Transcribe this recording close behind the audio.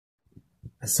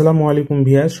আসসালামু আলাইকুম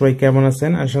ভিউয়ার, সবাই কেমন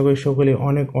আছেন? আশা করি সকলে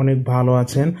অনেক অনেক ভালো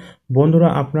আছেন। বন্ধুরা,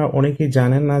 আপনারা অনেকেই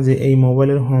জানেন না যে এই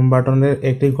মোবাইলের হোম বাটনের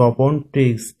একটি গোপন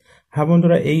ট্রিক্স। হ্যাঁ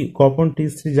বন্ধুরা, এই গোপন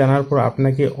ট্রিক্সটি জানার পর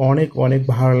আপনাকে অনেক অনেক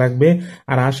ভালো লাগবে।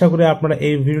 আর আশা করি আপনারা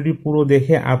এই ভিডিওটি পুরো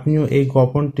দেখে আপনিও এই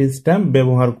গোপন ট্রিক্সটা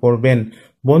ব্যবহার করবেন।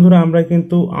 বন্ধুরা,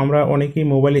 আমরা অনেকেই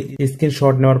মোবাইলে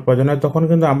স্ক্রিনশট নেওয়ার প্রয়োজন হয়, তখন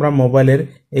কিন্তু আমরা মোবাইলের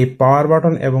এই পাওয়ার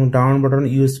বাটন এবং ডাউন বাটন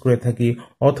ইউজ করে থাকি।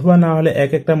 অথবা না হলে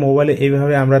এক একটা মোবাইলে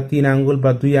এইভাবে আমরা 3 আঙ্গুল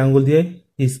বা 2 আঙ্গুল দিয়ে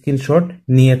স্ক্রিনশট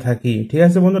নিয়ে থাকি। ঠিক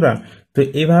আছে বন্ধুরা, তো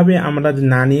এভাবে আমরা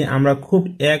না নিয়ে আমরা খুব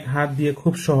এক হাত দিয়ে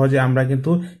খুব সহজে আমরা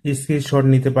কিন্তু স্ক্রিনশট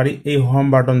নিতে পারি এই হোম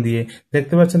বাটন দিয়ে।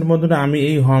 দেখতে পাচ্ছেন বন্ধুরা, আমি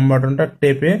এই হোম বাটনটা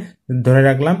টেপে ধরে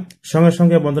রাখলাম, সঙ্গে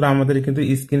সঙ্গে বন্ধুরা আমাদের কিন্তু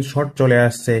স্ক্রিনশট চলে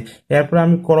আসছে। এরপর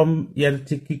আমি কলম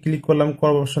ক্লিক করলাম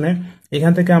কলম অপশনে।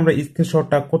 এখান থেকে আমরা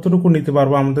স্ক্রিনশটটা কতটুকু নিতে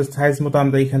পারবো আমাদের সাইজ মতো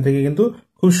আমরা এখান থেকে কিন্তু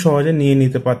খুব সহজে নিয়ে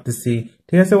নিতে পারতেছি।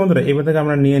 ঠিক আছে বন্ধুরা, এবার থেকে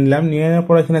আমরা নিয়ে নিলাম। নিয়ে নেওয়ার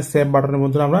পর এখানে সেভ বাটনের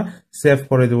বন্ধুরা আমরা সেভ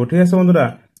করে দেবো। ঠিক আছে বন্ধুরা,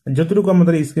 যতটুকু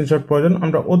আমাদের স্ক্রিনশট প্রয়োজন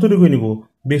আমরা অতটুকুই নিব,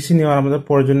 বেশি নেওয়ার আমাদের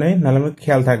প্রয়োজন নেই, নাহলে আমাদের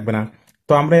খেয়াল থাকবে না।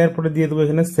 তো আমরা এরপরে দিয়ে দেবো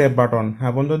এখানে সেভ বাটন।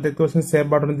 হ্যাঁ বন্ধুরা, দেখতে পাচ্ছেন সেভ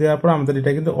বাটন দেওয়ার পর আমাদের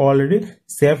এটা কিন্তু অলরেডি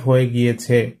সেভ হয়ে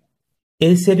গিয়েছে।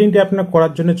 এই সেটিংটি আপনার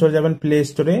করার জন্য চলে যাবেন প্লে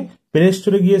স্টোরে। প্লে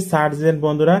স্টোরে গিয়ে সার্চ দেন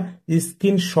বন্ধুরা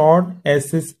স্ক্রিনশট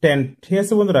অ্যাসিস্ট্যান্ট। ঠিক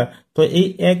আছে বন্ধুরা, তো এই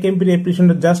 1 MB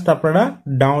অ্যাপ্লিকেশনটা জাস্ট আপনারা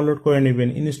ডাউনলোড করে নেবেন,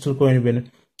 ইনস্টল করে নেবেন।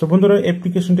 তো বন্ধুরা,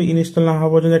 অ্যাপ্লিকেশনটা ইনস্টল না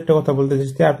হওয়া পর্যন্ত একটা কথা বলতে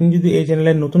চাইছি, আপনি যদি এই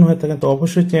চ্যানেলে নতুন হয়ে থাকেন তো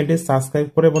অবশ্যই চ্যানেলটি সাবস্ক্রাইব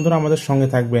করে বন্ধুরা আমাদের সঙ্গে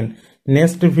থাকবেন।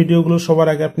 নেক্সট ভিডিওগুলো সবার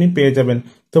আগে আপনি পেয়ে যাবেন।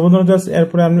 তো বন্ধুরা, জাস্ট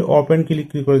এরপরে আপনি ওপেন ক্লিক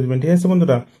করে দিবেন। ঠিক আছে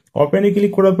বন্ধুরা, ওপেনে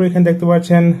ক্লিক করার পর এখানে দেখতে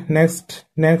পাচ্ছেন নেক্সট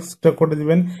নেক্সট করে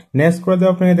দিবেন। নেক্সট করে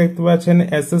দেওয়া আপনি দেখতে পাচ্ছেন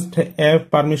অ্যাসিস্ট অ্যাপ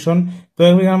পারমিশন। তো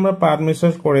এখানে আমরা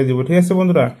পারমিশন করে দিব। ঠিক আছে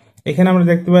বন্ধুরা, এখানে আমরা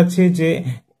দেখতে পাচ্ছি যে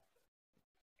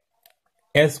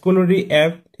এসকোলোরি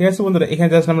অ্যাপ। ঠিক আছে বন্ধুরা, এখানে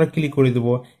জাস্ট আমরা ক্লিক করে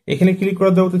দেবো। এখানে ক্লিক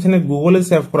করে দেওয়া হচ্ছে গুগলে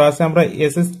সেভ করা আছে, আমরা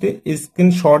এসএসটি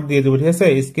স্ক্রিনশট দিয়ে দেবো। ঠিক আছে,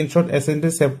 স্ক্রিনশট এসএসটি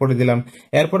সেভ করে দিলাম।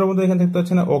 এরপরে বন্ধু এখানে দেখতে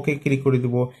পাচ্ছেন ওকে ক্লিক করে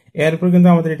দিব। এরপর কিন্তু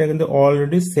আমাদের এটা কিন্তু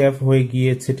অলরেডি সেভ হয়ে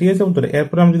গিয়েছে। ঠিক আছে বন্ধুরা,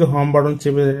 এরপর আমরা যদি হোম বাটন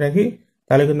চেপে রাখি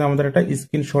তাহলে কিন্তু আমাদের একটা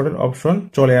স্ক্রিনশটের অপশন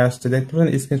চলে আসছে। দেখতে পাচ্ছেন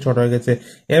স্ক্রিনশট হয়ে গেছে।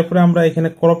 এরপরে আমরা এখানে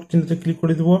ক্রপ চিহ্নতে ক্লিক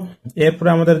করে দিব। এরপরে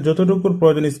আমাদের যতটুকুর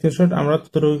প্রয়োজন স্ক্রিনশট আমরা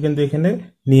ততটুকু কিন্তু এখানে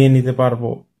নিয়ে নিতে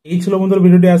পারবো। এই ছিল বন্ধুরা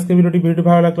ভিডিওটি। আজকে ভিডিওটি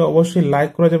ভালো লাগলে অবশ্যই লাইক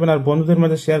করে যাবেন আর বন্ধুদের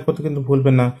মাঝে শেয়ার করতে কিন্তু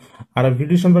ভুলবেন না। আর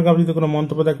ভিডিও সম্পর্কে আপনি যদি কোনো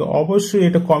মন্তব্য থাকে অবশ্যই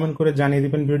এটা কমেন্ট করে জানিয়ে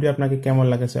দিবেন ভিডিওটি আপনাকে কেমন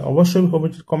লাগেছে। অবশ্যই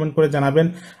কমেন্ট করে জানাবেন।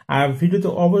 আর ভিডিওতে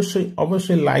অবশ্যই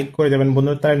অবশ্যই লাইক করে যাবেন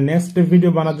বন্ধুরা, তার নেক্সট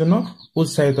ভিডিও বানার জন্য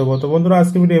উৎসাহিত হবো। তো বন্ধুরা,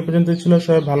 আজকে ভিডিও এ পর্যন্ত ছিল।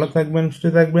 সবাই ভালো থাকবেন, সুস্থ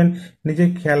থাকবেন, নিজে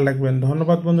খেয়াল রাখবেন।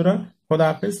 ধন্যবাদ বন্ধুরা, খোদা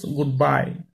হাফেজ, গুড বাই।